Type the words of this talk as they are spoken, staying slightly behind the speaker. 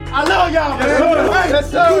I love y'all, man.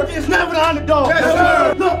 Yes, sir. It's never the underdog. Yes,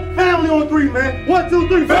 sir. Look, family on 3, man. 1, 2,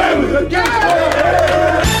 3, family. Let's get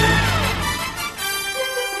it.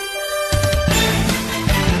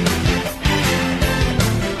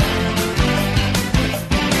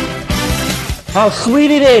 How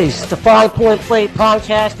sweet it is! The 5 Point Play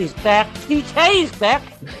podcast is back. TK is back.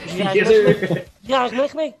 You guys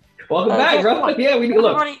miss me? Welcome back, bro. Yeah, we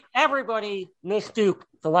do. Everybody missed Duke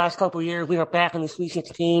the last couple of years. We are back in the Sweet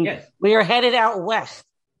 16. Yes. We are headed out west,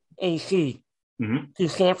 AC, to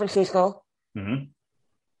San Francisco. Mm-hmm.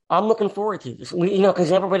 I'm looking forward to this.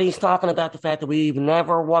 Because everybody's talking about the fact that we've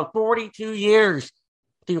never won 42 years.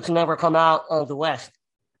 Duke's never come out of the West.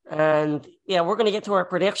 And, yeah, we're going to get to our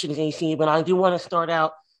predictions, AC, but I do want to start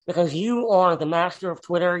out because you are the master of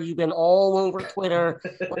Twitter. You've been all over Twitter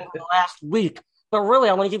over the last week. But really,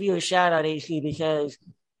 I want to give you a shout-out, AC, because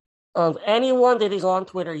of anyone that is on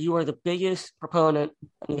Twitter, you are the biggest proponent,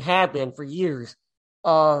 and you have been for years,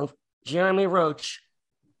 of Jeremy Roach.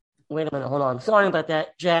 Wait a minute, hold on. Sorry about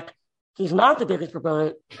that, Jack. He's not the biggest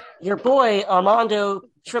proponent. Your boy, Armando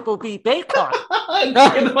Triple B Baycott.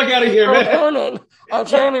 Get the fuck out of here, man. Proponent of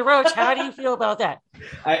Jeremy Roach. How do you feel about that?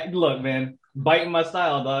 Look, man, biting my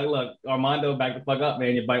style, dog. Look, Armando, back the fuck up,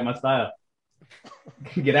 man. You're biting my style.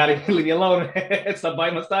 Get out of here. Leave me alone, man. Stop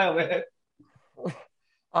biting my style, man.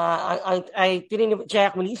 I didn't even,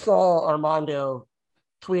 Jack, when you saw Armando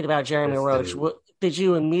tweet about Jeremy Roach, did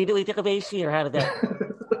you immediately think of AC, or how did that?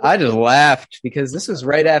 I just laughed because this was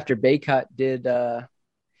right after Baycott did,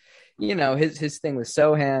 his thing with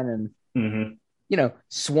Sohan and,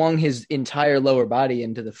 swung his entire lower body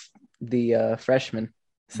into the freshman.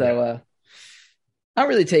 So I don't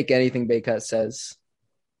really take anything Baycott says.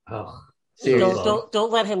 Oh,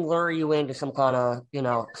 don't let him lure you into some kind of,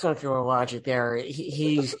 circular logic there.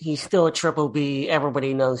 He's still a Triple B.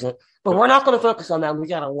 Everybody knows it. But we're not going to focus on that. We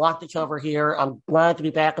got a lot to cover here. I'm glad to be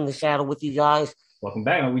back in the saddle with you guys. Welcome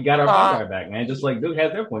back. We got our point guard back, man. Just like Duke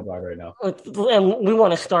has their point guard right now. And we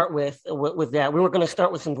want to start with that. We were going to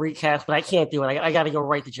start with some recaps, but I can't do it. I got to go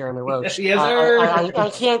right to Jeremy Roach. Yes, sir. I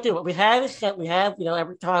can't do it. We have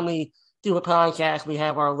every time we do a podcast, we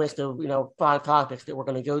have our list of 5 topics that we're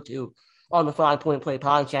going to go to on the 5 Point Play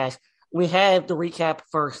podcast. We have the recap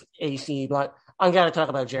first, AC, but I got to talk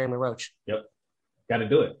about Jeremy Roach. Yep, got to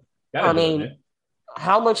do it.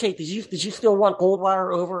 How much hate did you still want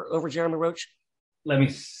Goldwire over Jeremy Roach? Let me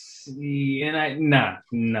see. And I'm not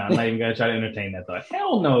even gonna try to entertain that thought.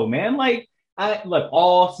 Hell no, man.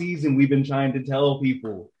 All season we've been trying to tell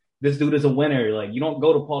people this dude is a winner. Like, you don't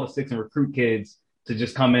go to Paul the Six and recruit kids to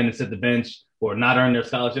just come in and sit the bench or not earn their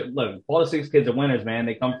scholarship. Look, Paul the Six kids are winners, man.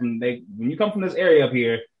 When you come from this area up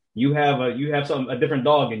here, you have a different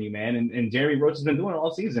dog in you, man. And Jeremy Roach has been doing it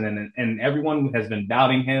all season, and everyone has been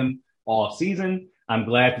doubting him all season. I'm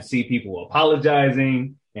glad to see people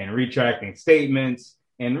apologizing and retracting statements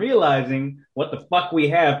and realizing what the fuck we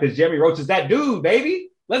have, because Jeremy Roach is that dude, baby.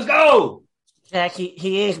 Let's go. Jack,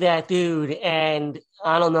 he is that dude, and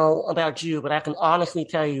I don't know about you, but I can honestly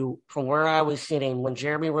tell you from where I was sitting, when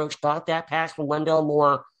Jeremy Roach got that pass from Wendell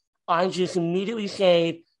Moore, I just immediately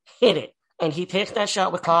said, hit it. And he takes that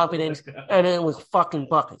shot with confidence, and it was fucking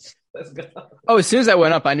buckets. Let's go. Oh, as soon as I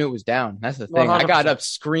went up, I knew it was down. That's the thing. 100%. I got up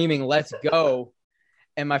screaming, let's go.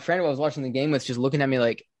 And my friend who I was watching the game with just looking at me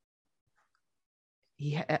like,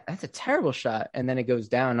 that's a terrible shot. And then it goes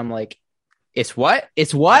down. I'm like, it's what?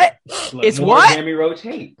 It's what? Look, it's more what? Jeremy Roach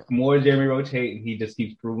hate. More Jeremy Roach hate, and he just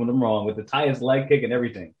keeps proving them wrong with the tightest leg kick and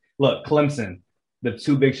everything. Look, Clemson, the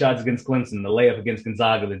 2 big shots against Clemson, the layup against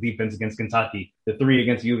Gonzaga, the defense against Kentucky, the 3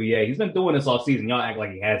 against UVA. He's been doing this all season. Y'all act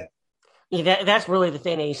like he hasn't. Yeah, that's really the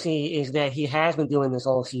thing, AC, is that he has been doing this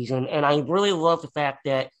all season. And I really love the fact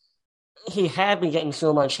that he had been getting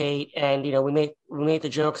so much hate, and we made the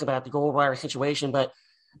jokes about the Goldwire situation, but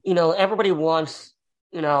everybody wants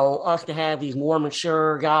us to have these more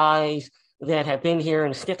mature guys that have been here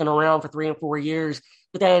and sticking around for 3 and 4 years.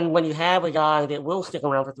 But then when you have a guy that will stick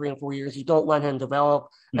around for 3 and 4 years, you don't let him develop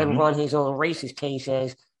and run his own racist case.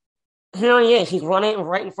 As here he is, he's running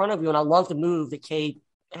right in front of you, and I love the move that Cade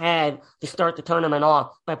had to start the tournament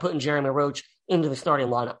off by putting Jeremy Roach into the starting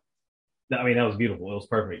lineup. I mean, that was beautiful. It was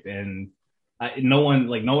perfect. And no one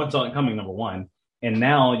saw it coming, number one. And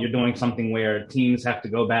now you're doing something where teams have to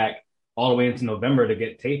go back all the way into November to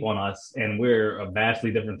get tape on us. And we're a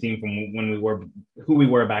vastly different team from who we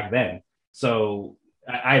were back then. So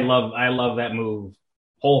I love that move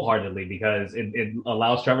wholeheartedly, because it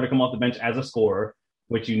allows Trevor to come off the bench as a scorer,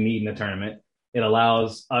 which you need in a tournament. It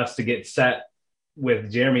allows us to get set with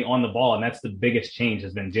Jeremy on the ball. And that's the biggest change,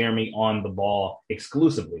 has been Jeremy on the ball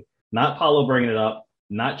exclusively. Not Paolo bringing it up,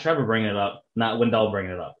 not Trevor bringing it up, not Wendell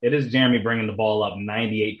bringing it up. It is Jeremy bringing the ball up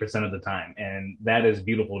 98% of the time, and that is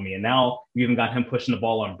beautiful to me. And now you even got him pushing the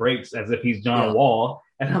ball on breaks as if he's John Wall,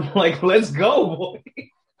 and I'm like, let's go, boy.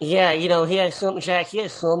 Yeah, you know, he has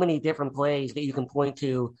so many different plays that you can point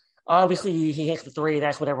to. Obviously, he hits the three.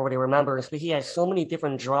 That's what everybody remembers. But he has so many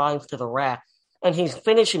different drives to the rack. And his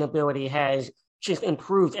finishing ability has just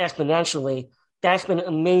improved exponentially. That's been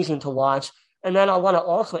amazing to watch. And then I want to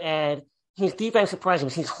also add his defensive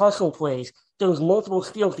presence, his hustle plays, those multiple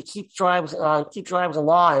steals to keep drives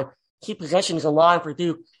alive, keep possessions alive for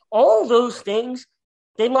Duke. All those things,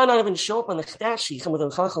 they might not even show up on the stat sheet, some of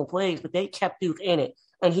those hustle plays, but they kept Duke in it.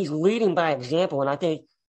 And he's leading by example, and I think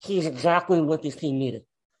he's exactly what this team needed.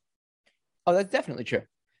 Oh, that's definitely true.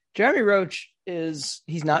 Jeremy Roach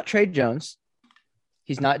he's not Trey Jones.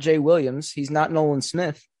 He's not Jay Williams. He's not Nolan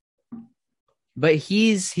Smith. But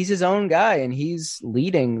he's his own guy, and he's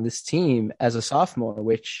leading this team as a sophomore,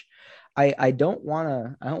 which I don't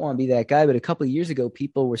want to be that guy. But a couple of years ago,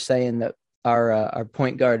 people were saying that our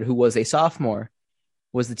point guard, who was a sophomore,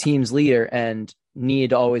 was the team's leader and needed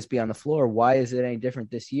to always be on the floor. Why is it any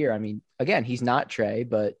different this year? I mean, again, he's not Trey,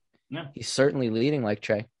 but he's certainly leading like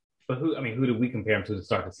Trey. But who did we compare him to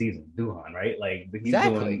start the season? Duhan, right? Like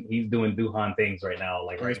he's doing Duhan things right now.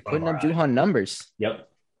 Like he's putting up Duhan numbers. Yep.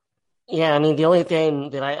 Yeah, I mean, the only thing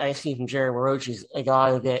that I see from Jeremy Roach is a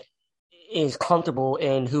guy that is comfortable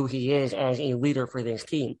in who he is as a leader for this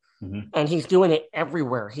team. Mm-hmm. And he's doing it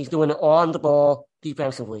everywhere. He's doing it on the ball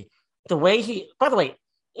defensively. By the way,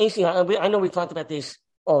 AC, I know we've talked about this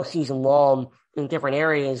all season long in different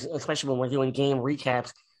areas, especially when we're doing game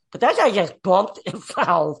recaps, but that guy gets bumped and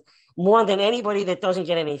fouled more than anybody that doesn't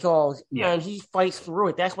get any calls, and he fights through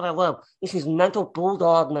it. That's what I love. It's his mental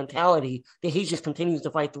bulldog mentality that he just continues to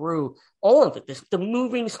fight through all of it. The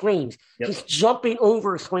moving screens, he's jumping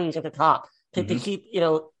over screens at the top to keep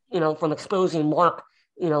from exposing Mark,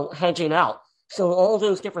 hedging out. So all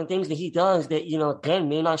those different things that he does that again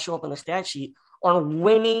may not show up on the stat sheet are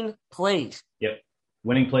winning plays. Yep,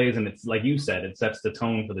 winning plays, and it's like you said, it sets the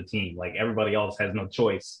tone for the team. Like everybody else has no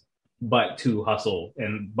choice but to hustle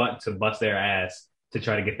but to bust their ass to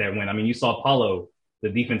try to get that win. I mean, you saw Paulo, the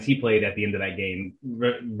defense he played at the end of that game,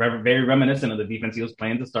 very reminiscent of the defense he was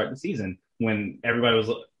playing to start the season when everybody was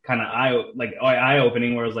kind of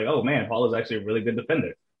eye-opening, where it was like, oh man, Paulo's actually a really good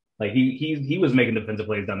defender. Like he was making defensive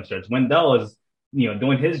plays down the stretch. Wendell is,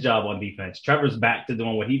 doing his job on defense. Trevor's back to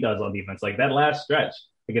doing what he does on defense. Like that last stretch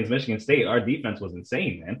against Michigan State, our defense was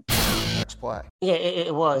insane, man. Play. Yeah,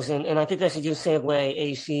 it was. And I think that's a good segue,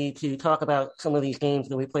 AC, to talk about some of these games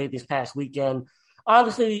that we played this past weekend.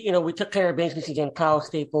 Obviously, we took care of business against Cal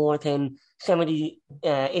State Fullerton,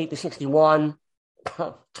 78-61.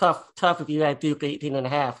 Tough if you had Duke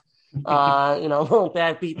 18.5. A little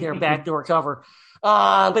bad beat there, backdoor cover.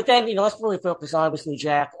 But then, let's really focus, obviously,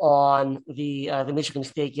 Jack, on the Michigan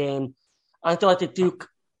State game. I thought that Duke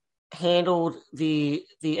handled the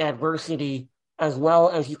adversity as well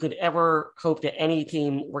as you could ever hope that any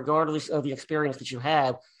team, regardless of the experience that you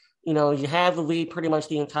have. You have the lead pretty much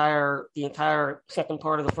the entire second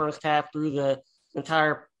part of the first half through the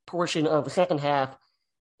entire portion of the second half.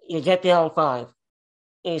 You get down 5.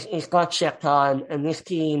 It's gut check time, and this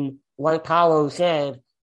team, like Paolo said,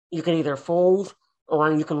 you can either fold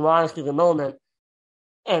or you can rise to the moment.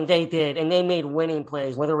 And they did, and they made winning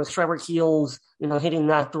plays, whether it was Trevor Keels, hitting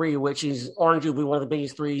that 3, which is arguably one of the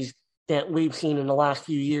biggest threes that we've seen in the last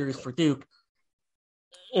few years for Duke.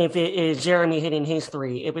 If it is Jeremy hitting his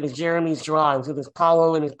 3, if it is Jeremy's drives, if it's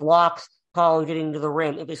Paolo and his blocks, Paolo getting to the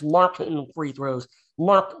rim, if it's Mark hitting free throws,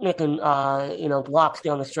 Mark making, blocks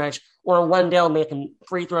down the stretch, or Wendell making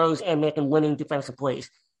free throws and making winning defensive plays.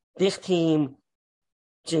 This team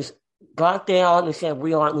just got down and said,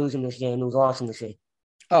 we aren't losing this game. It was awesome to see.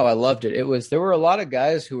 Oh, I loved it. There were a lot of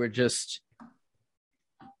guys who were just,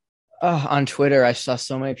 on Twitter, I saw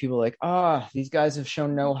so many people like, these guys have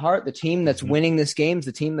shown no heart. The team that's winning this game is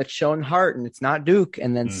the team that's shown heart, and it's not Duke.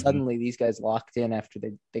 And then suddenly these guys locked in after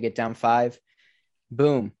they get down 5.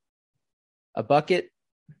 Boom. A bucket,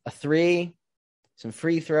 a 3, some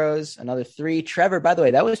free throws, another 3. Trevor, by the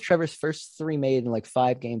way, that was Trevor's first 3 made in like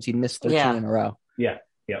 5 games. He'd missed 13 in a row. Yeah.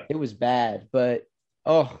 It was bad, but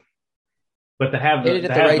to have hit it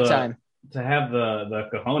at the right time. To have the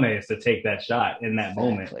cojones to take that shot in that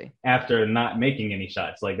moment after not making any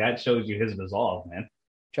shots, like that shows you his resolve, man.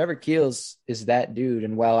 Trevor Keels is that dude,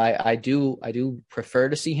 and while I do prefer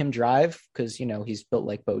to see him drive because he's built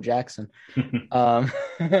like Bo Jackson. Bo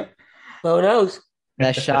knows.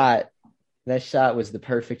 That shot was the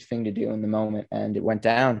perfect thing to do in the moment, and it went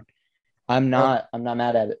down. I'm not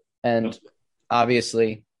mad at it, and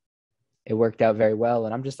obviously it worked out very well.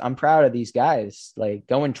 And I'm proud of these guys, like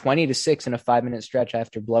going 20-6 in a 5-minute stretch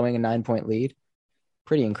after blowing a 9-point lead.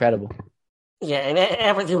 Pretty incredible. Yeah, and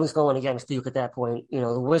everything was going against Duke at that point.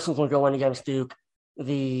 The whistles were going against Duke.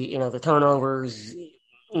 The turnovers,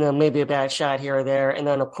 maybe a bad shot here or there. And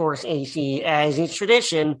then, of course, AC, as is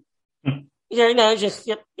tradition,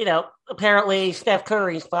 apparently Steph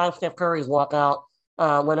Curry's walk out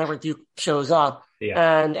whenever Duke shows up.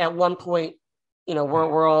 Yeah. And at one point,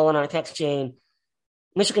 we're all in our text chain.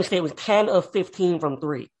 Michigan State was 10 of 15 from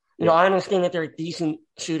three. I understand that they're a decent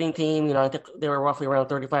shooting team. I think they were roughly around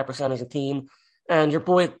 35% as a team. And your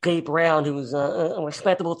boy Gabe Brown, who was a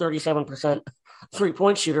respectable 37%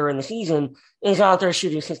 three-point shooter in the season, is out there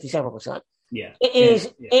shooting 67%. Yeah.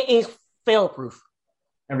 It is fail-proof.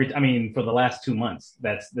 For the last 2 months,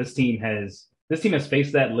 this team has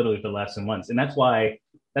faced that literally for the last 2 months. And that's why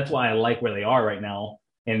I like where they are right now.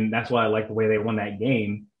 And that's why I like the way they won that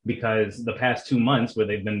game, because the past 2 months where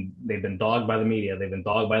they've been dogged by the media, they've been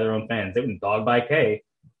dogged by their own fans, they've been dogged by K,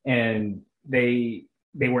 and they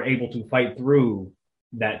were able to fight through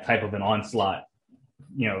that type of an onslaught,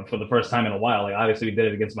 for the first time in a while. Like, obviously we did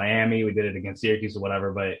it against Miami, we did it against Syracuse or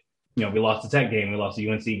whatever, but we lost the Tech game, we lost the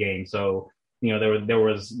UNC game. So, there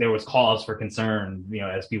was cause for concern,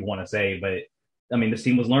 as people want to say, but this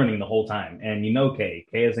team was learning the whole time. And K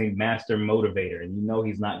is a master motivator, and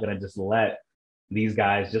he's not going to just let these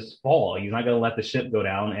guys just fall. He's not going to let the ship go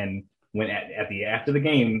down. And when after the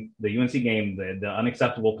game, the UNC game, the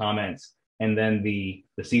unacceptable comments, and then the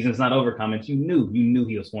season's not over comments, you knew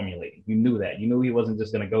he was formulating. You knew that. You knew he wasn't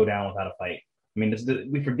just going to go down without a fight.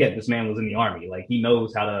 We forget this man was in the Army. Like, he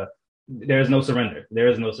knows how to. There is no surrender. There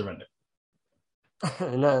is no surrender.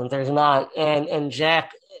 No, there's not. And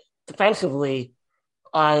Jack, defensively,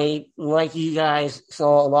 I, like you guys,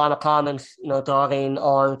 saw a lot of comments, dogging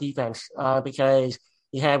on defense, because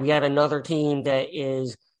we had another team that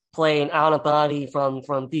is playing out of body from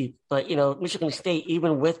deep. But, Michigan State,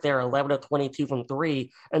 even with their 11 of 22 from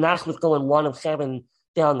three, and that's with going 1 of 7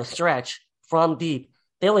 down the stretch from deep,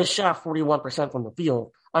 they only shot 41% from the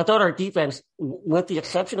field. I thought our defense, with the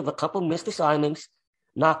exception of a couple missed assignments,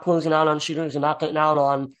 not closing out on shooters and not getting out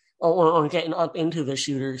on or getting up into the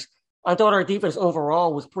shooters, I thought our defense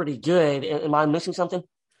overall was pretty good. Am I missing something?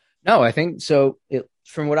 No, I think so.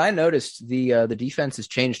 From what I noticed, the defense has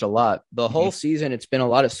changed a lot. The whole season, it's been a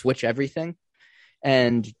lot of switch everything.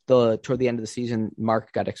 And toward the end of the season,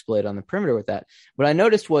 Mark got exploited on the perimeter with that. What I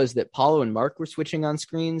noticed was that Paulo and Mark were switching on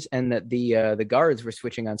screens, and that the guards were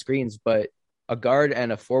switching on screens, but a guard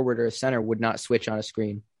and a forward or a center would not switch on a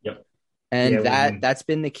screen. Yep. And that's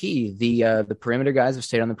been the key. The perimeter guys have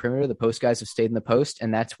stayed on the perimeter. The post guys have stayed in the post,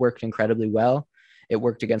 and that's worked incredibly well. It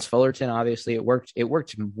worked against Fullerton, obviously. It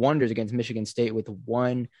worked wonders against Michigan State, with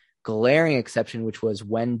one glaring exception, which was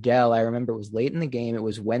Wendell. I remember it was late in the game. It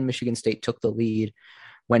was when Michigan State took the lead.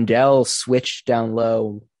 Wendell switched down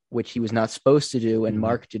low, which he was not supposed to do, and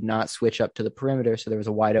Mark did not switch up to the perimeter, so there was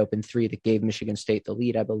a wide open three that gave Michigan State the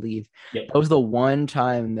lead, I believe. Yep. That was the one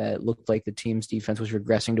time that looked like the team's defense was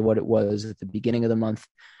regressing to what it was at the beginning of the month.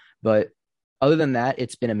 But other than that,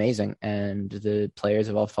 it's been amazing, and the players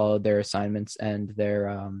have all followed their assignments and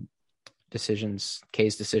their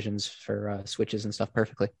K's decisions for switches and stuff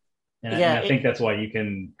perfectly. And I think that's why you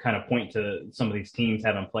can kind of point to some of these teams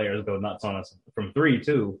having players go nuts on us from three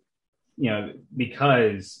too,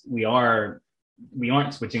 because we aren't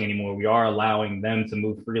switching anymore. We are allowing them to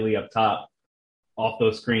move freely up top, off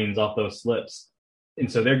those screens, off those slips.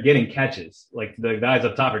 And so they're getting catches. Like, the guys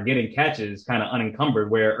up top are getting catches kind of unencumbered,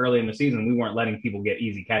 where early in the season, we weren't letting people get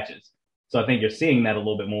easy catches. So I think you're seeing that a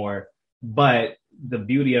little bit more. But the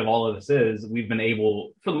beauty of all of this is we've been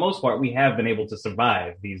able, for the most part, we have been able to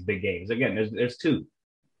survive these big games. Again, there's two.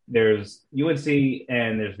 There's UNC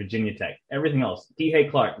and there's Virginia Tech. Everything else, T.J.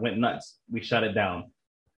 Clark went nuts. We shut it down.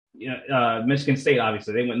 Michigan State,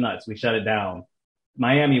 obviously, they went nuts. We shut it down.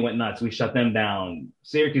 Miami went nuts. We shut them down.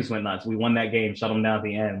 Syracuse went nuts. We won that game, shut them down at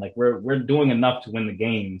the end. Like, we're doing enough to win the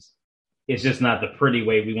games. It's just not the pretty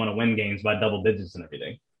way we want to win games by double digits and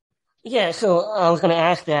everything. Yeah, so I was going to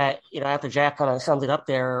ask that, after Jack kind of summed it up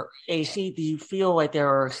there, AC, do you feel like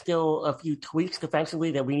there are still a few tweaks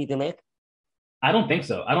defensively that we need to make? I don't think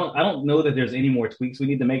so. I don't know that there's any more tweaks we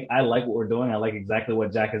need to make. I like what we're doing. I like exactly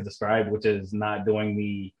what Jack has described, which is not doing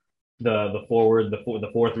the forward, the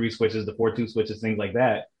 4-3 switches, the 4-2 switches, things like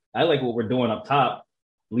that. I like what we're doing up top,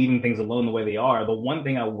 leaving things alone the way they are. The one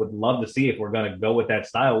thing I would love to see, if we're going to go with that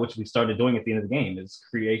style, which we started doing at the end of the game, is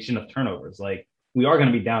creation of turnovers. Like, we are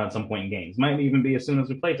going to be down at some point in games. Might even be as soon as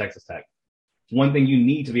we play Texas Tech. One thing you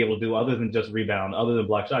need to be able to do, other than just rebound, other than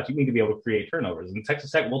block shots, you need to be able to create turnovers. And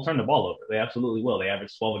Texas Tech will turn the ball over. They absolutely will. They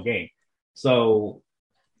average 12 a game. So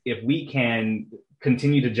if we can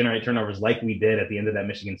continue to generate turnovers like we did at the end of that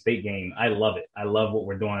Michigan State game, I love it. I love what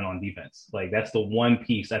we're doing on defense. Like, that's the one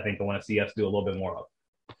piece I think I want to see us do a little bit more of.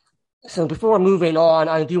 So before moving on,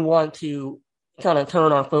 I do want to kind of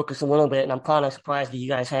turn our focus a little bit, and I'm kind of surprised that you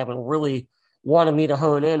guys haven't really wanted me to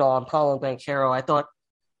hone in on Colin Banchero. I thought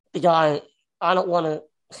the guy, I don't want to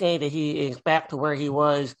say that he is back to where he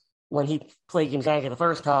was when he played Gonzaga the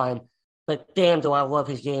first time, but damn do I love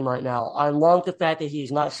his game right now. I love the fact that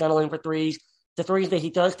he's not settling for threes. The threes that he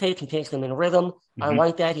does take, he takes them in rhythm. Mm-hmm. I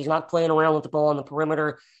like that. He's not playing around with the ball on the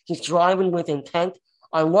perimeter. He's driving with intent.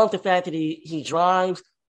 I love the fact that he drives,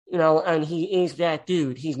 and he is that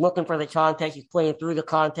dude. He's looking for the contact. He's playing through the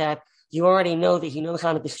contact. You already know that he knows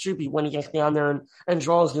how to distribute when he gets down there and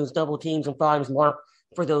draws those double teams and finds Mark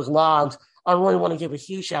for those lobs. I really want to give a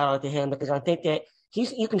huge shout out to him because I think that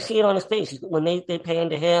you can see it on his face when they pay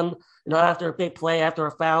into him, after a big play, after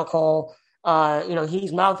a foul call.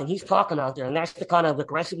 He's mouthing, he's talking out there, and that's the kind of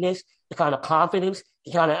aggressiveness, the kind of confidence,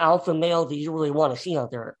 the kind of alpha male that you really want to see out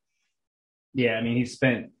there. Yeah, I mean, he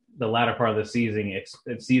spent the latter part of the season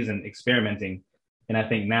experimenting, and I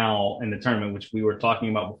think now in the tournament, which we were talking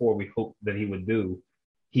about before, we hoped that he would do,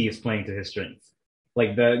 he is playing to his strengths.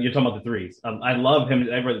 Like you're talking about the threes. I love him.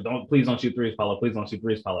 Please don't shoot threes, Paulo. Please don't shoot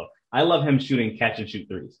threes, Paulo. I love him shooting catch and shoot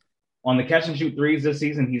threes. On the catch and shoot threes this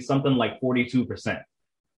season, he's something like 42%.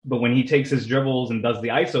 But when he takes his dribbles and does the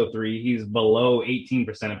ISO three, he's below 18%,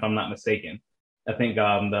 if I'm not mistaken. I think the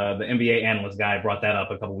NBA analyst guy brought that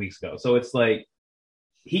up a couple weeks ago. So it's like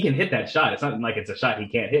he can hit that shot. It's not like it's a shot he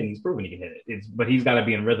can't hit, and he's proven he can hit it. But he's got to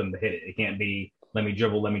be in rhythm to hit it. It can't be let me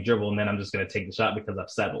dribble, and then I'm just going to take the shot because I've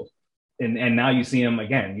settled. And now you see him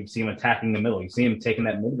again. You see him attacking the middle. You see him taking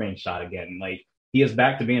that mid-range shot again. Like, he is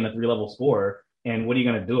back to being a three-level scorer. And what are you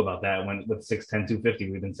going to do about that with 6'10",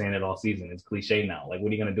 250? We've been saying it all season. It's cliche now. Like,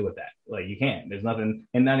 what are you going to do with that? Like, you can't. There's nothing.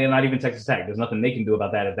 And not even Texas Tech. There's nothing they can do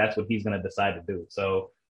about that if that's what he's going to decide to do.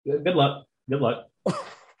 So, good luck. Good luck.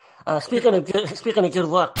 Speaking of good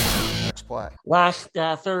luck, last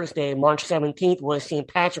Thursday, March 17th, was St.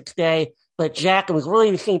 Patrick's Day, but Jack, it was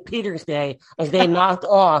really St. Peter's Day as they knocked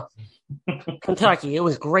off Kentucky. It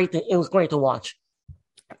was great to watch.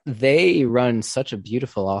 They run such a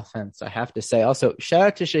beautiful offense, I have to say. Also, shout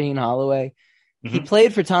out to Shaheen Holloway. Mm-hmm. He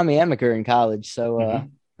played for Tommy Amaker in college, so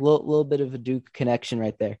little bit of a Duke connection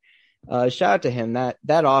right there. Shout out to him. That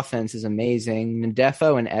offense is amazing.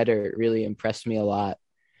 Ndefo and Eder really impressed me a lot.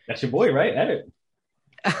 That's your boy, right? Eder.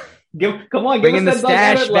 Give bringing us the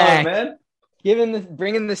stash back, man.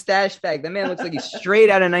 Bringing the stash back. That man looks like he's straight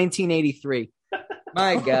out of 1983.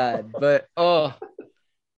 My God, but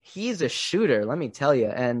he's a shooter, let me tell you.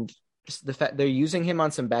 And just the fact they're using him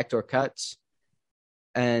on some backdoor cuts,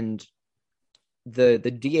 and the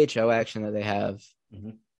DHO action that they have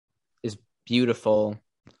is beautiful.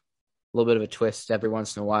 A little bit of a twist every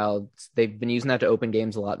once in a while. They've been using that to open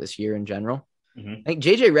games a lot this year in general. I think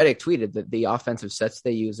JJ Redick tweeted that the offensive sets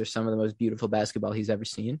they use are some of the most beautiful basketball he's ever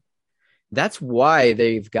seen. That's why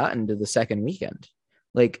they've gotten to the second weekend.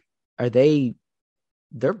 Like,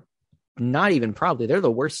 they're not even probably. They're the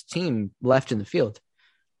worst team left in the field.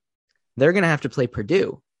 They're going to have to play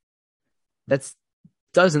Purdue. That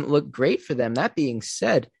doesn't look great for them. That being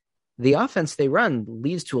said, the offense they run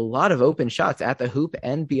leads to a lot of open shots at the hoop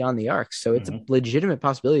and beyond the arc. So it's a legitimate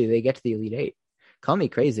possibility they get to the Elite Eight. Call me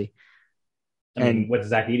crazy. I mean, what's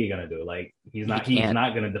Zach Edey going to do? Like, he's not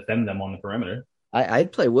going to defend them on the perimeter.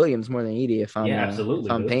 I'd play Williams more than Edey if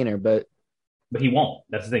I'm Painter, but he won't.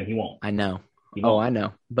 That's the thing. He won't. I know. I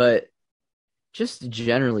know. But just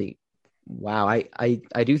generally, wow.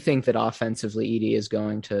 I do think that offensively, Edey is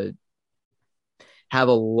going to have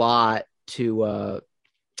a lot to,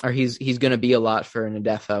 or he's going to be a lot for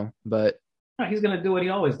Ndefo, but he's going to do what he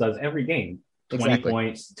always does every game. 20 exactly.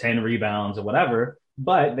 points, 10 rebounds or whatever.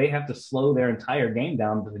 But they have to slow their entire game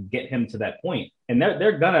down to get him to that point. And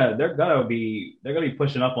they're gonna be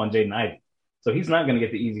pushing up on Jaden Ivey. So he's not gonna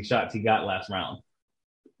get the easy shots he got last round.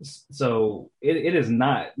 So it is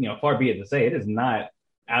not, far be it to say, it is not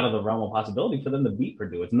out of the realm of possibility for them to beat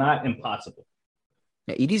Purdue. It's not impossible.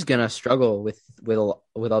 Yeah, Edey's gonna struggle with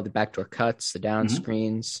all the backdoor cuts, the down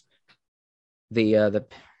screens, the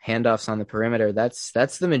handoffs on the perimeter.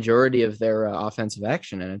 That's the majority of their offensive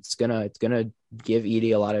action, and it's gonna give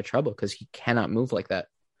Edey a lot of trouble because he cannot move like that.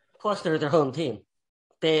 Plus, they're their home team.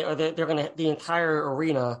 They're gonna the entire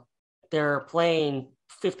arena. They're playing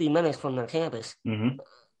 50 minutes from their campus. The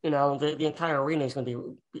entire arena is gonna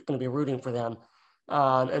be rooting for them,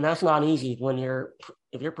 and that's not easy if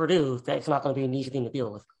you're Purdue. That's not gonna be an easy thing to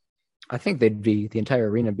deal with. I think the entire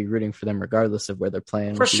arena would be rooting for them regardless of where they're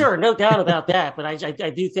playing. For sure, no doubt about that. But I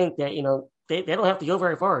do think that, they don't have to go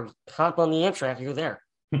very far. Hop on the Amtrak, you're there.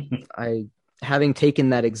 Having taken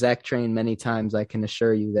that exact train many times, I can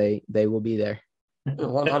assure you they will be there.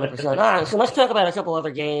 100%. All right, so let's talk about a couple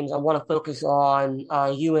other games. I want to focus on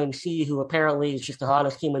UNC, who apparently is just the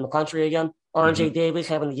hottest team in the country again. RJ Davis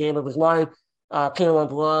having the game of his life.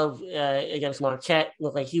 Caleb Love against Marquette.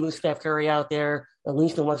 Looked like he was Steph Curry out there. At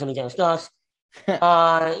least it wasn't against us. They're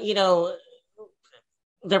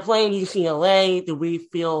playing UCLA. Do we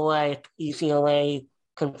feel like UCLA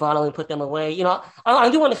can finally put them away? I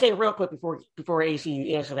do want to say real quick before AC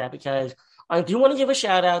you answer that, because I do want to give a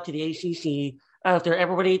shout out to the ACC. After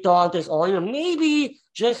everybody thought this, maybe,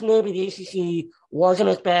 just maybe, the ACC wasn't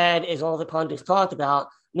as bad as all the pundits talked about.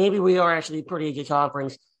 Maybe we are actually a pretty good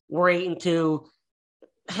conference. We're 8-2.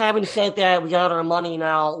 Having said that, we got our money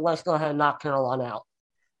now. Let's go ahead and knock Carolina out.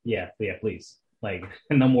 Yeah, please. Like,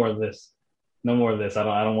 no more of this. I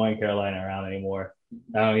don't want Carolina around anymore.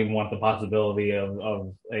 I don't even want the possibility of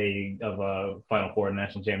a Final Four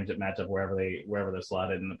national championship matchup wherever they're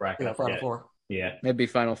slotted in the bracket. Final Four. Yeah, maybe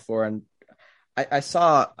Final Four. And I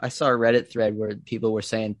saw a Reddit thread where people were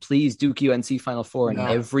saying, "Please Duke UNC Final Four," and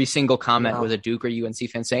every single comment was a Duke or UNC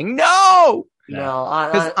fan saying, "No."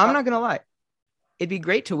 Because I'm not gonna lie, it'd be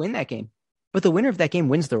great to win that game, but the winner of that game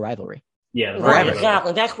wins the rivalry. Yeah, right,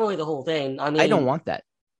 exactly. That's really the whole thing. I mean, I don't want that.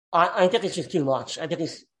 I think it's just too much. I think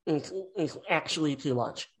it's actually too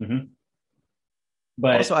much. Mm-hmm.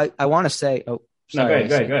 But also, I want to say, go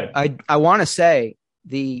ahead. I want to say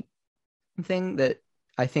the thing that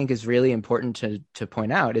I think is really important to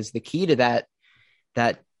point out is the key to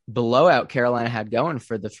that blowout Carolina had going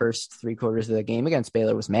for the first 3 quarters of the game against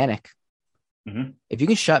Baylor was Manek. Mm-hmm. If you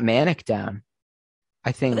can shut Manek down,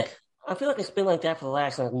 I think. I feel like it's been like that for the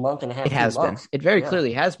last month and a half. It has been. It very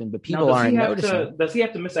clearly has been, but people aren't noticing. Does he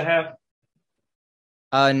have to miss a half?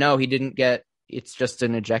 No, he didn't get. It's just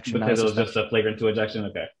an ejection. Because it was just a flagrant 2 ejection?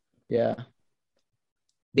 Okay. Yeah.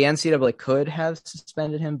 The NCAA could have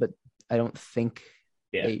suspended him, but I don't think.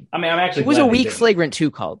 Yeah. I'm actually. It was a weak flagrant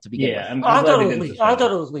 2 call to begin with. I thought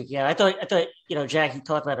it was weak. Yeah. I thought, Jack, you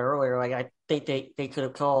talked about it earlier. Like, I think they could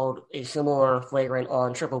have called a similar flagrant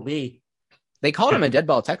on Triple B. They called him a dead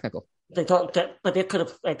ball technical. But they could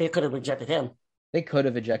have ejected him. They could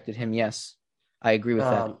have ejected him. Yes, I agree with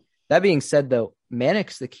that. That being said, though,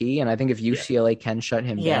 Manek's the key, and I think if UCLA can shut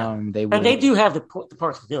him down, they will. And they do have the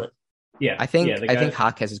parts to do it. Yeah, I think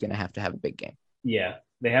Jaquez is going to have a big game. Yeah,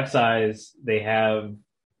 they have size. They have.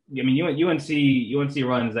 I mean, UNC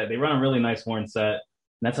runs that. They run a really nice horn set, and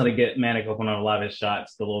that's how they get Manek open on a lot of his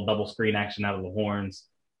shots. The little double screen action out of the horns.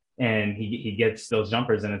 And he gets those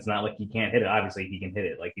jumpers, and it's not like he can't hit it. Obviously, he can hit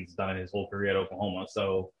it like he's done it his whole career at Oklahoma.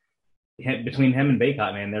 So between him and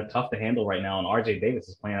Bacot, man, they're tough to handle right now. And RJ Davis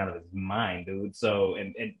is playing out of his mind, dude. So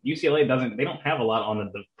and UCLA they don't have a lot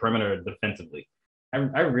on the perimeter defensively. I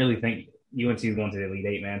really think UNC is going to the Elite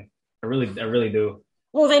Eight, man. I really do.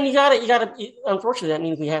 Well, then you got to. Unfortunately, that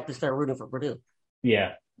means we have to start rooting for Purdue.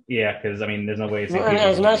 Yeah, because I mean, there's no way.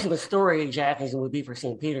 As nice of a story, Jack, as it would be for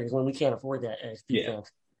St. Peter's, when we can't afford that as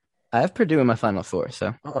defense. I have Purdue in my Final Four,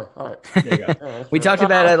 so. Okay, all right. There you go. We talked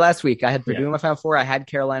about it last week. I had Purdue in my Final Four. I had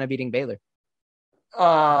Carolina beating Baylor.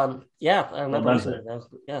 Yeah, I remember that.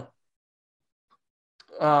 Yeah.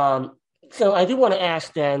 So I do want to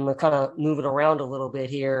ask then, we're kind of moving around a little bit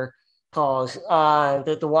here, because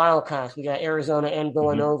the Wildcats, we got Arizona and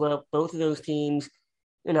Villanova, both of those teams.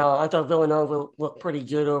 I thought Villanova looked pretty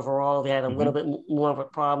good overall. They had a little bit more of a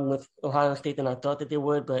problem with Ohio State than I thought that they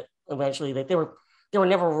would, but eventually they were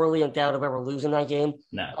never really in doubt of ever losing that game.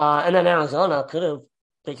 No. And then Arizona could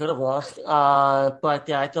have lost. But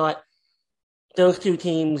I thought those two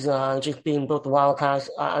teams, just being both the Wildcats,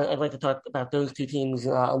 I'd like to talk about those two teams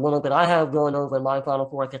a little bit. I have Villanova in my Final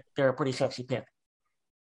Four. I think they're a pretty sexy pick.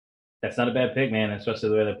 That's not a bad pick, man, especially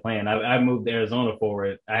the way they're playing. I moved Arizona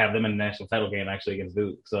forward. I have them in the national title game actually against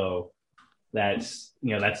Duke. So that's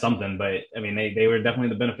something. But I mean, they were definitely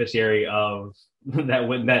the beneficiary of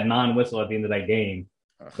that non-whistle at the end of that game.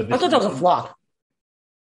 But I thought that was a flop.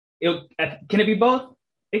 Can it be both?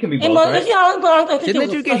 It can be both, right? Yeah, but I think didn't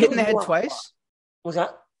the dude get hit in the head twice? Was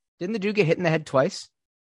that? Didn't the dude get hit in the head twice?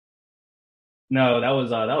 No, that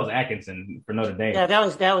was Atkinson for Notre Dame. Yeah, that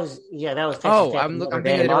was Texas Oh, Tech. I'm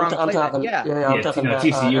thinking of the wrong play. I'm talking about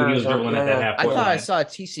TCU. He was dribbling at that half. I thought I saw a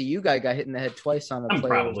TCU guy got hit in the head twice on a play.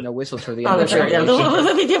 There was no whistle for the end. I'm sure. Yeah.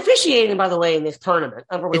 The officiating, by the way, in this tournament,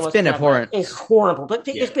 it's been abhorrent. It's horrible, but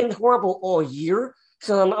it's been horrible all year.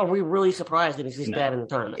 So are we really surprised that it's this bad in the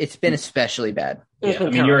tournament? It's been especially bad. It's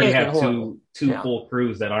been you already terrible. have two full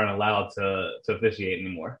crews that aren't allowed to officiate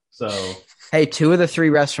anymore. So Hey, 2 of the 3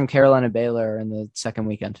 refs from Carolina Baylor are in the second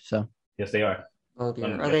weekend. So yes, they are. Oh dear.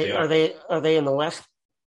 Yes, Are they in the West?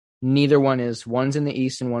 neither one is. One's in the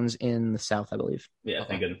East and one's in the South, I believe. Yeah,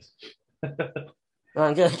 thank goodness.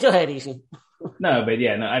 Go ahead, Easy. No, but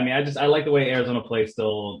yeah, no. I mean, I like the way Arizona plays.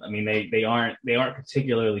 Still, I mean, they aren't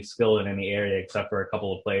particularly skilled in any area except for a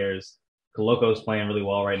couple of players. Coloco's playing really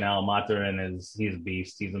well right now. Maturin he's a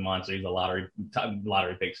beast. He's a monster. He's a lottery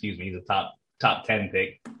pick. Excuse me. He's a top 10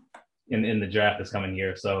 pick in the draft that's coming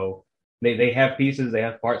here. So they have pieces. They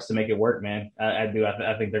have parts to make it work, man. I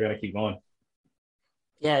think they're gonna keep going.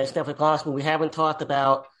 Yeah, it's definitely possible. We haven't talked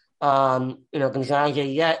about Gonzaga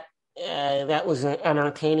yet. That was an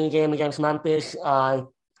entertaining game against Memphis.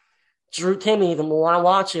 Drew Timme, the more I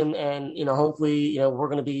watch him, and hopefully, we're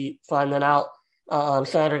going to be finding out on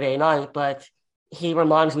Saturday night. But he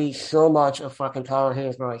reminds me so much of fucking Tyler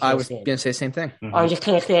Hansbrough. I was going to say the same thing. Mm-hmm. I just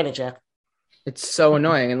can't stand it, Jack. It's so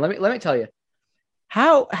annoying. And let me tell you,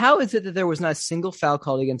 how is it that there was not a single foul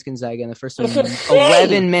called against Gonzaga in the first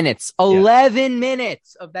 11 minutes? 11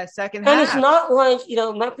 minutes of that second half. And it's not like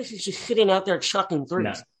Memphis is just sitting out there chucking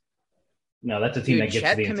threes. No, that's a team that gets to the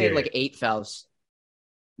interior. committed like 8 fouls.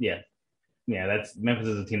 Yeah, that's Memphis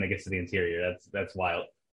is a team that gets to the interior. That's wild.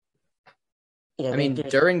 Yeah, I mean,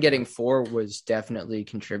 Duren getting 4 was definitely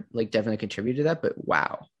contributed to that, but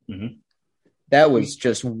wow. Mm-hmm. That was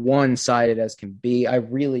just one-sided as can be. I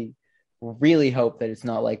really, really hope that it's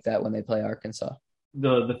not like that when they play Arkansas.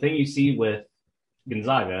 The thing you see with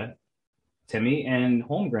Gonzaga, Timme and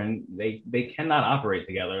Holmgren, they cannot operate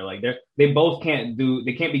together. Like they both can't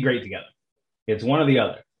be great together. It's one or the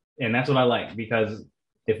other. And that's what I like, because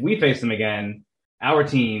if we face them again, our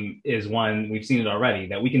team is one, we've seen it already,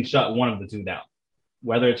 that we can shut one of the two down.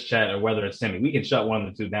 Whether it's Chet or whether it's Timme, we can shut one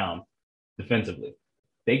of the two down defensively.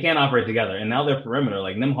 They can't operate together. And now their perimeter,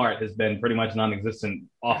 like Nembhard has been pretty much non-existent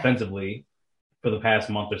offensively for the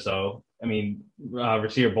past month or so. I mean,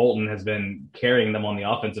 Rasir Bolton has been carrying them on the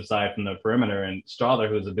offensive side from the perimeter, and Strother,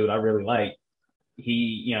 who's a dude I really like,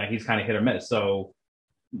 he's kind of hit or miss. So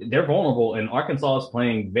they're vulnerable, and Arkansas is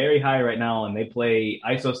playing very high right now, and they play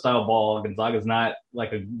ISO style ball. Gonzaga's not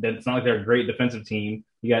it's not like they're a great defensive team.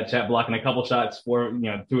 You got Chet blocking a couple shots 2 or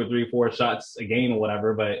 3, 4 shots a game or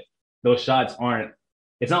whatever, but those shots aren't.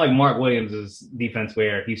 It's not like Mark Williams' defense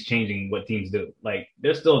where he's changing what teams do. Like,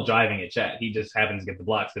 they're still driving at Chet. He just happens to get the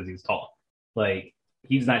blocks because he's tall. Like,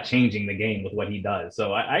 he's not changing the game with what he does.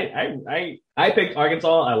 So I picked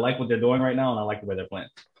Arkansas. I like what they're doing right now, and I like the way they're playing.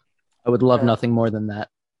 I would love nothing more than that.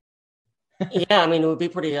 Yeah, I mean, it would be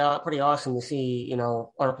pretty awesome to see,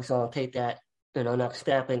 Arkansas take that, next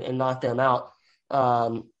step and knock them out.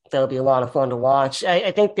 That would be a lot of fun to watch.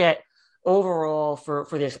 I think that overall for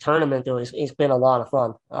this tournament, though, it's been a lot of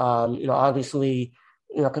fun. Obviously,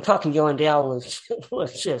 Kentucky going down was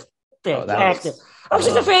just fantastic. It was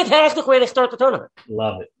just a fantastic way to start the tournament.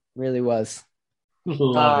 Love it. Really was.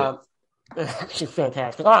 Love it. Just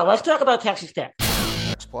fantastic. All right, let's talk about Texas Tech.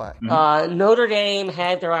 Play. Notre Dame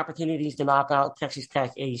had their opportunities to knock out Texas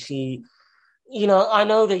Tech AC. I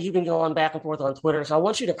know that you've been going back and forth on Twitter, so I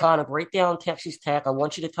want you to kind of break down Texas Tech. I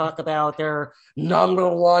want you to talk about their number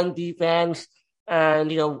one defense and,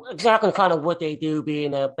 exactly kind of what they do,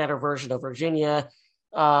 being a better version of Virginia.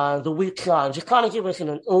 The weak side, just kind of give us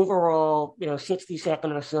an overall,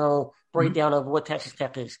 60-second or so breakdown of what Texas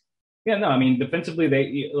Tech is. Yeah, no, I mean, defensively,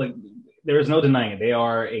 there is no denying it. They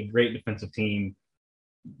are a great defensive team.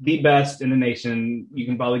 The best in the nation. You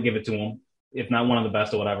can probably give it to them, if not one of the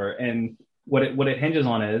best or whatever. And what it hinges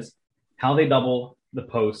on is how they double the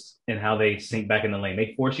post and how they sink back in the lane.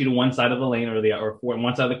 They force you to one side of the lane or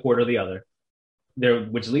one side of the court or the other,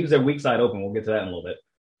 which leaves their weak side open. We'll get to that in a little bit.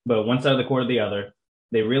 But one side of the court or the other,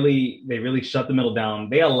 they really shut the middle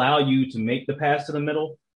down. They allow you to make the pass to the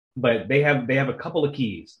middle, but they have a couple of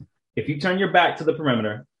keys. If you turn your back to the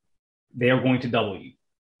perimeter, they are going to double you.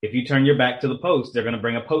 If you turn your back to the post, they're going to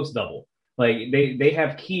bring a post double. Like they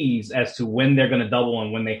have keys as to when they're going to double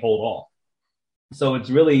and when they hold off. So it's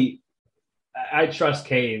really, I trust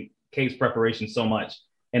K's preparation so much.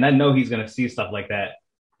 And I know he's going to see stuff like that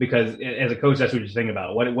because as a coach, that's what you're thinking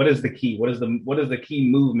about. What is the key? What is the key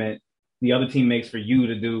movement the other team makes for you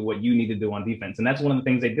to do what you need to do on defense? And that's one of the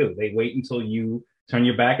things they do. They wait until you turn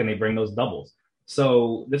your back and they bring those doubles.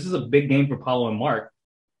 So this is a big game for Paulo and Mark,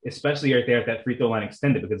 especially right there at that free throw line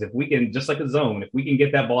extended, because if we can, just like a zone, if we can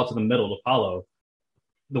get that ball to the middle to Paulo,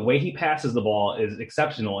 the way he passes the ball is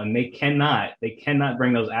exceptional, and they cannot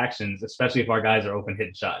bring those actions, especially if our guys are open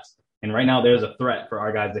hitting shots. And right now there's a threat for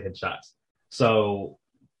our guys to hit shots. So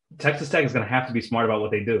Texas Tech is going to have to be smart about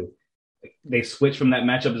what they do. They switch from that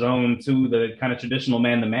matchup zone to the kind of traditional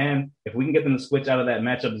man-to-man. If we can get them to switch out of that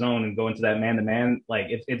matchup zone and go into that man-to-man, like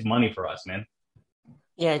it's money for us, man.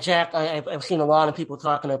 Yeah, Jack, I've seen a lot of people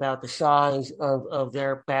talking about the size of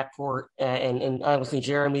their backcourt and obviously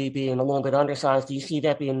Jeremy being a little bit undersized. Do you see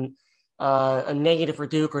that being a negative for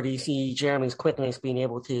Duke, or do you see Jeremy's quickness being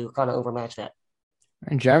able to kind of overmatch that?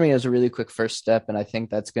 And Jeremy has a really quick first step, and I think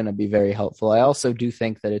that's going to be very helpful. I also do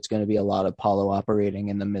think that it's going to be a lot of Paulo operating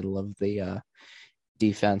in the middle of the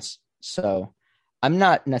defense. So I'm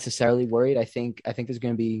not necessarily worried. I think there's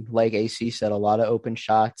going to be, like AC said, a lot of open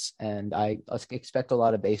shots, and I expect a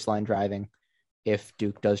lot of baseline driving. If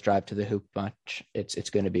Duke does drive to the hoop much, it's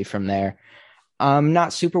going to be from there. I'm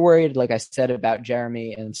not super worried, like I said, about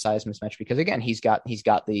Jeremy and size mismatch because again, he's got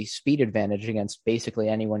the speed advantage against basically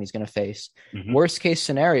anyone he's going to face. Mm-hmm. Worst case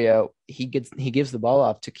scenario, he gives the ball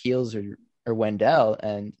off to Keels or Wendell,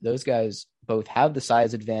 and those guys both have the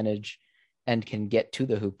size advantage and can get to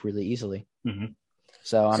the hoop really easily. Mm-hmm.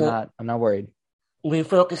 So I'm not worried. We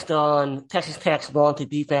focused on Texas Tech's vaunted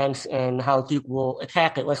defense and how Duke will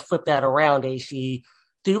attack it. Let's flip that around, AC.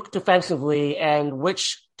 Duke defensively, and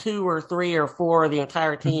which 2 or 3 or 4 of the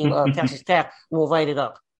entire team of Texas Tech will light it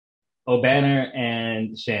up? Obanor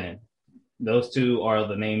and Shannon. Those two are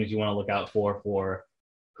the names you want to look out for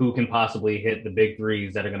who can possibly hit the big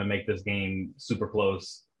threes that are going to make this game super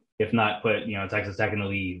close, if not put, Texas Tech in the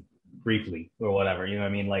lead briefly or whatever. You know what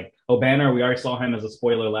I mean? Like Obanor, we already saw him as a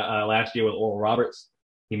spoiler last year with Oral Roberts.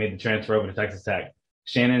 He made the transfer over to Texas Tech.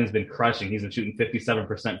 Shannon has been crushing. He's been shooting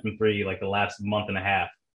 57% from three like the last month and a half.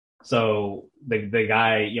 So the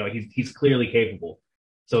guy, he's clearly capable.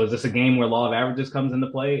 So is this a game where law of averages comes into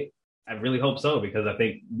play? I really hope so, because I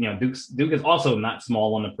think, Duke is also not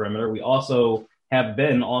small on the perimeter. We also have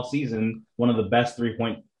been all season one of the best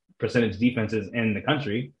 3-point percentage defenses in the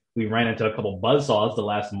country. We ran into a couple buzzsaws the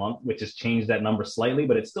last month, which has changed that number slightly,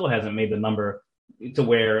 but it still hasn't made the number to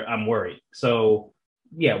where I'm worried. So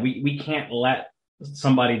yeah, we can't let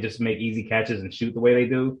somebody just make easy catches and shoot the way they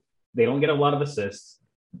do. They don't get a lot of assists.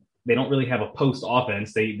 They don't really have a post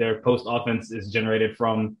offense. Their post offense is generated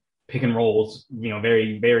from pick and rolls,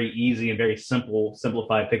 very, very easy and very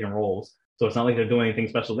simplified pick and rolls. So it's not like they're doing anything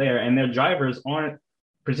special there. And their drivers aren't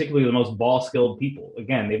particularly the most ball skilled people.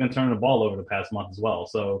 Again, they've been turning the ball over the past month as well.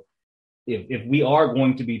 So if we are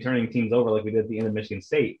going to be turning teams over like we did at the end of Michigan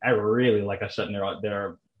State, I really like us shutting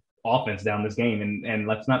their offense down this game. And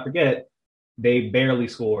let's not forget, they barely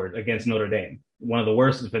scored against Notre Dame, one of the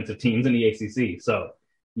worst defensive teams in the ACC. So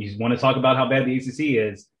you want to talk about how bad the ACC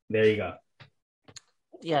is, there you go.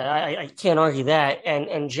 Yeah, I can't argue that.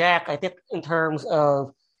 And Jack, I think in terms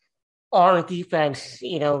of our defense,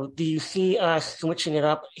 do you see us switching it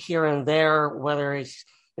up here and there, whether it's,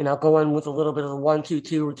 going with a little bit of a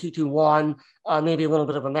 1-2-2 or 2-2-1, maybe a little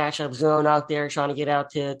bit of a matchup zone out there, trying to get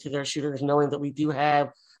out to their shooters, knowing that we do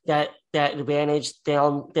have that advantage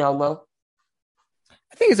down low?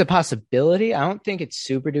 I think it's a possibility. I don't think it's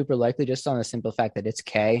super duper likely, just on the simple fact that it's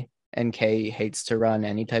K, and K hates to run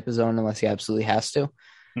any type of zone unless he absolutely has to.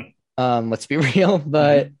 Let's be real.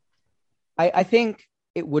 But I think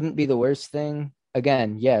it wouldn't be the worst thing.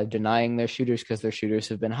 Again, yeah, denying their shooters because their shooters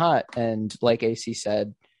have been hot. And like AC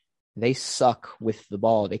said, they suck with the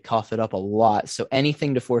ball. They cough it up a lot. So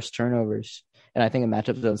anything to force turnovers. And I think a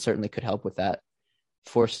matchup zone certainly could help with that.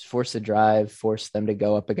 Force a drive, force them to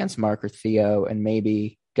go up against Mark or Theo, and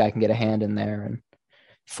maybe guy can get a hand in there and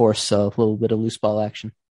force a little bit of loose ball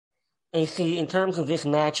action. And see, in terms of this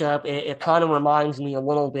matchup, it kind of reminds me a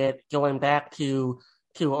little bit going back to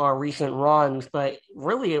our recent runs, but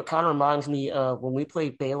really it kind of reminds me of when we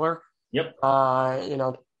played Baylor. Yep.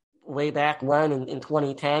 Way back when in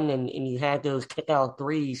 2010, and you had those kick out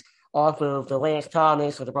threes off of the Lance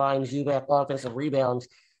Thomas or the Brian Zuback offensive rebounds.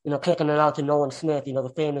 Kicking it out to Nolan Smith,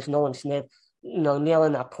 the famous Nolan Smith,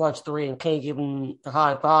 nailing that clutch three and can't give him the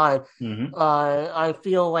high five. Mm-hmm. I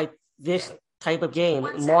feel like this type of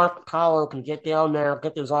game, Mark Paulo can get down there,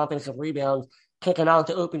 get those offensive rebounds, kicking out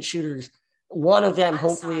to open shooters. One of them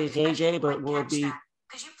hopefully is AJ, but will it be,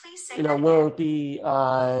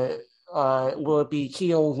 will it be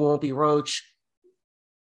Keels, will it be Roach,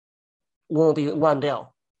 will it be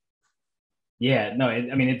Wendell? Yeah, no,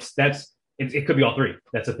 it could be all three.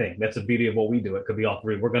 That's the thing. That's the beauty of what we do. It could be all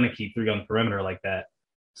three. We're going to keep three on the perimeter like that.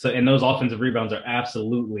 So, and those offensive rebounds are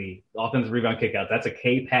absolutely offensive rebound kickouts. That's a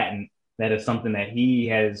K patent. That is something that he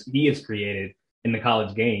has created in the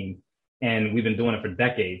college game, and we've been doing it for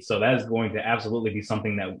decades. So that is going to absolutely be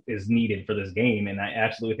something that is needed for this game, and I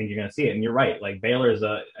absolutely think you're going to see it. And you're right. Like Baylor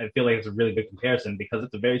I feel like it's a really good comparison because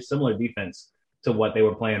it's a very similar defense to what they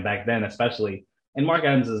were playing back then, especially. And Mark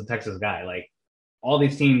Adams is a Texas guy. Like all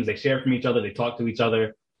these teams, they share from each other, they talk to each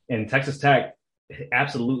other. And Texas Tech,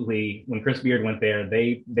 absolutely, when Chris Beard went there,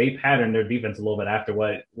 they patterned their defense a little bit after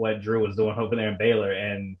what Drew was doing over there in Baylor.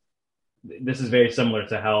 And this is very similar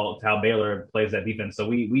to how Baylor plays that defense. So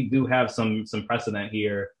we do have some precedent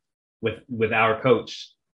here with our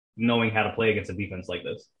coach knowing how to play against a defense like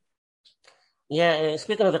this. Yeah, and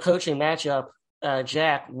speaking of the coaching matchup,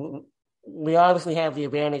 Jack, we obviously have the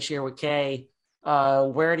advantage here with Kay.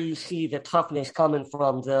 Where do you see the toughness coming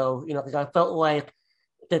from, though? Because I felt like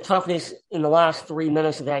the toughness in the last 3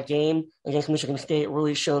 minutes of that game against Michigan State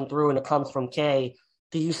really shone through, and it comes from Kay.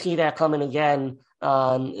 Do you see that coming again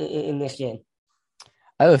in this game?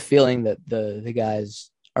 I have a feeling that the guys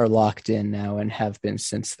are locked in now and have been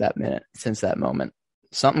since that moment.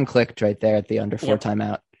 Something clicked right there at the under 4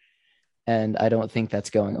 timeout, and I don't think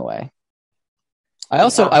that's going away. I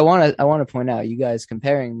want to point out, you guys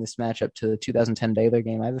comparing this matchup to the 2010 Baylor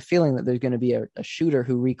game. I have a feeling that there's going to be a shooter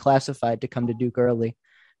who reclassified to come to Duke early,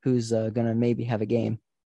 who's going to maybe have a game.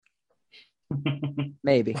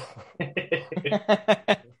 Maybe.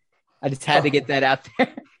 I just had to get that out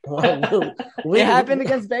there. It happened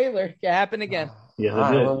against Baylor. It happened again.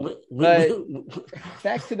 Yeah, but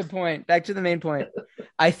back to the main point.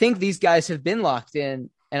 I think these guys have been locked in,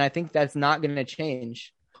 and I think that's not going to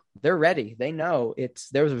change. They're ready. They know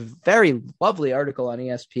there was a very lovely article on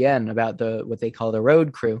ESPN about what they call the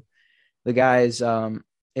road crew. The guys,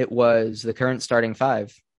 it was the current starting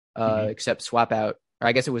 5, except swap out, or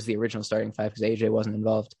I guess it was the original starting 5 because AJ wasn't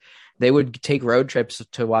involved. They would take road trips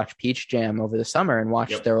to watch Peach Jam over the summer and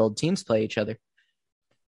watch their old teams play each other.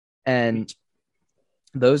 And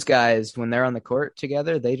those guys, when they're on the court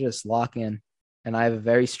together, they just lock in. And I have a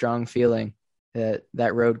very strong feeling that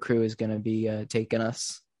road crew is going to be taking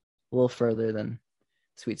us a little further than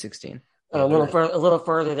Sweet 16. A little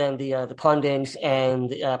further than the pundits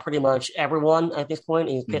and pretty much everyone at this point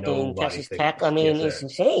is picking Texas Tech. I mean, it's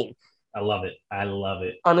insane. I love it. I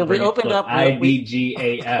mean, we opened up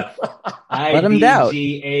IBGAF. Let them doubt.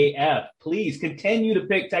 IBGAF. Please continue to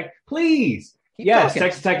pick Tech. Please. Yes,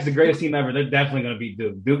 Texas Tech is the greatest team ever. They're definitely going to beat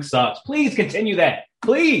Duke. Duke sucks. Please continue that.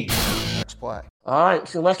 Please. Next play. All right,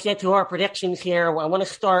 so let's get to our predictions here. I want to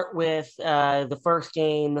start with the first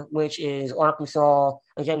game, which is Arkansas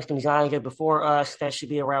against Gonzaga before us. That should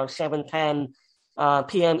be around 7:10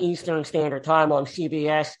 p.m. Eastern Standard Time on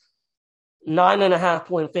CBS.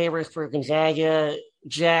 9.5-point favorites for Gonzaga.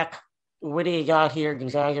 Jack, what do you got here,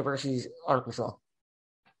 Gonzaga versus Arkansas?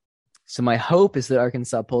 So my hope is that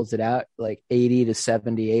Arkansas pulls it out like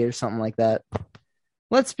 80-78 or something like that.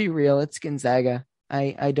 Let's be real. It's Gonzaga.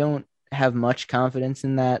 I don't have much confidence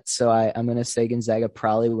in that. So I'm going to say Gonzaga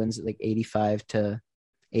probably wins it like 85-81.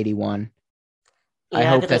 Yeah, I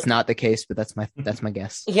hope that's not the case, but that's my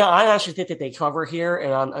guess. Yeah, I actually think that they cover here,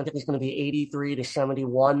 and I think it's going to be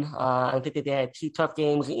 83-71. I think that they had 2 tough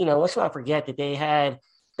games. Let's not forget that they had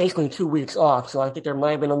basically 2 weeks off, so I think there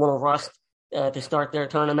might have been a little rust to start their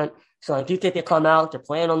tournament. So I do think they come out. They're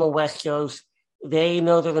playing on the West Coast. They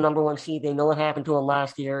know they're the number 1 seed. They know what happened to them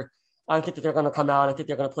last year. I think that they're going to come out. I think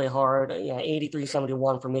they're going to play hard.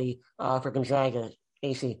 83-71 for me for Gonzaga.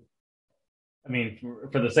 AC. I mean,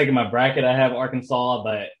 for the sake of my bracket, I have Arkansas,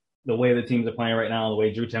 but the way the teams are playing right now, the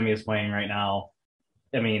way Drew Timme is playing right now,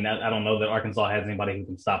 I mean, I don't know that Arkansas has anybody who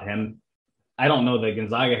can stop him. I don't know that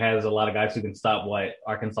Gonzaga has a lot of guys who can stop what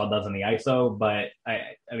Arkansas does in the ISO, but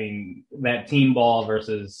I mean, that team ball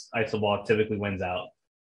versus ISO ball typically wins out.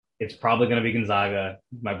 It's probably going to be Gonzaga.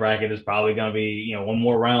 My bracket is probably going to be, one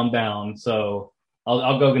more round down. So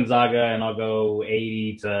I'll go Gonzaga and I'll go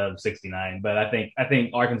 80-69. But I think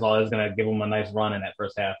Arkansas is going to give them a nice run in that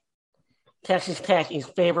first half. Texas Tech is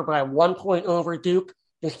favored by 1 point over Duke.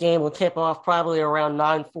 This game will tip off probably around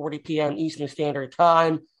 9:40 p.m. Eastern Standard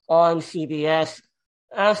Time on CBS.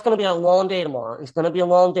 It's going to be a long day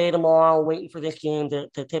tomorrow. Waiting for this game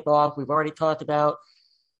to tip off. We've already talked about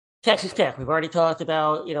Texas Tech. We've already talked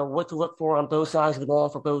about, what to look for on both sides of the ball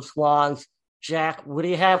for both squads. Jack, what do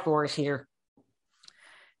you have for us here?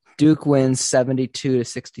 Duke wins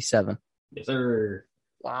 72-67. Yes, sir.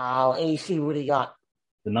 Wow. AC, what do you got?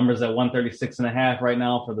 The number's at 136.5 right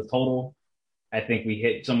now for the total. I think we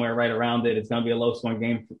hit somewhere right around it. It's going to be a low-scoring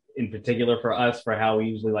game, in particular for us, for how we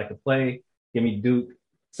usually like to play. Give me Duke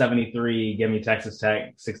 73. Give me Texas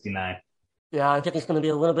Tech 69. Yeah, I think it's going to be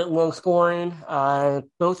a little bit low-scoring.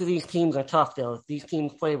 Both of these teams are tough, though. These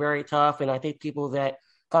teams play very tough, and I think people that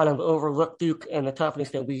kind of overlook Duke and the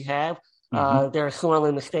toughness that we have, they're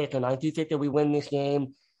sorely mistaken. I do think that we win this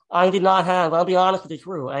game. I'll be honest with you,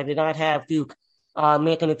 Drew. I did not have Duke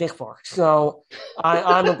making it this far. So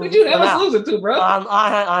I'm a Who'd you have us losing to, bro?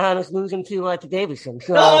 I had us losing to Davidson.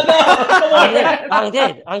 So No, I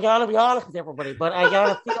did. I gotta be honest with everybody, but I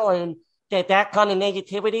got a feeling that kind of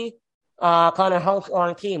negativity kind of helps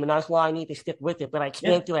our team, and that's why I need to stick with it. But I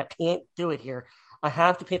can't do it. I can't do it here. I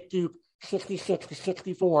have to pick Duke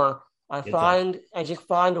 66-64. I just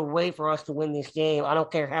find a way for us to win this game. I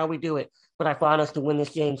don't care how we do it, but I find us to win this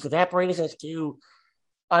game. So that brings us to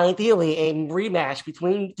ideally a rematch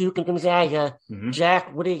between Duke and Gonzaga. Mm-hmm.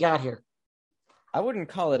 Jack, what do you got here? I wouldn't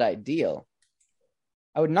call it ideal.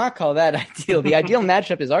 I would not call that ideal. The ideal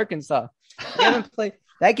matchup is Arkansas. We haven't played.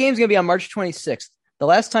 That game's going to be on March 26th. The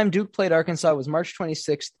last time Duke played Arkansas was March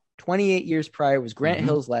 26th. 28 years prior was Grant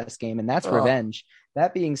Hill's last game, and that's revenge.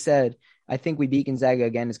 That being said, I think we beat Gonzaga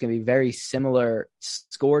again. It's going to be very similar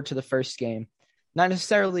score to the first game. Not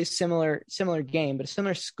necessarily similar game, but a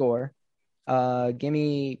similar score. Give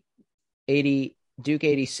me 80, Duke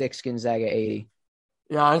 86, Gonzaga 80.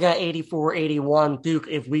 Yeah, I got 84-81 Duke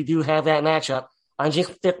if we do have that matchup. I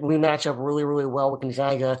just think we match up really, really well with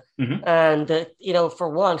Gonzaga. Mm-hmm. And, for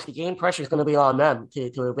once, the game pressure is going to be on them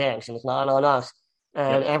to advance, and it's not on us.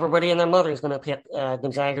 And everybody and their mother is going to pick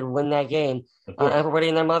Gonzaga to win that game. Everybody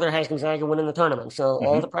and their mother has Gonzaga winning the tournament. So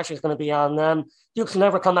all the pressure is going to be on them. Duke's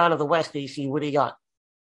never come out of the West, DC. What do you got?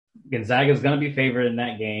 Gonzaga is going to be favored in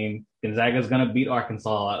that game. Gonzaga is going to beat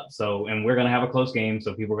Arkansas. And we're going to have a close game.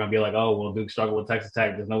 So people are going to be like, oh, well, Duke struggled with Texas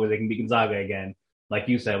Tech. There's no way they can beat Gonzaga again. Like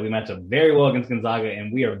you said, we match up very well against Gonzaga,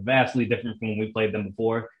 and we are vastly different from when we played them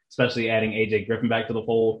before, especially adding AJ Griffin back to the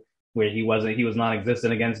fold, where he was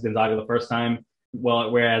non-existent against Gonzaga the first time. Well,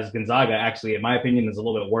 whereas Gonzaga, actually, in my opinion, is a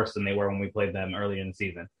little bit worse than they were when we played them earlier in the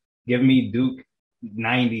season. Give me Duke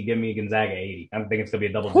 90, give me Gonzaga 80. I think it's going to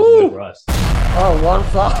be a double win for us. Oh,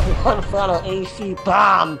 one final AC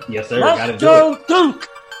bomb. Yes, sir. Let's go, Duke.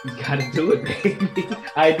 You got to do it, baby.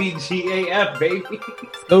 IDGAF, baby.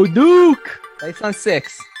 Go Duke. Nice on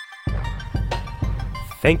 6.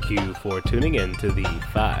 Thank you for tuning in to the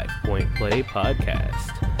 5 Point Play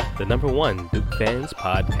Podcast, the #1 Duke fans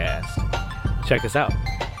podcast. Check us out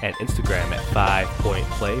at Instagram at 5 Point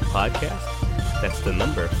Play Podcast. That's the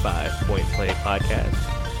number 5 Point Play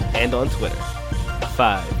Podcast. And on Twitter,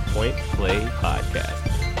 5 Point Play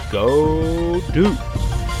Podcast. Go Duke!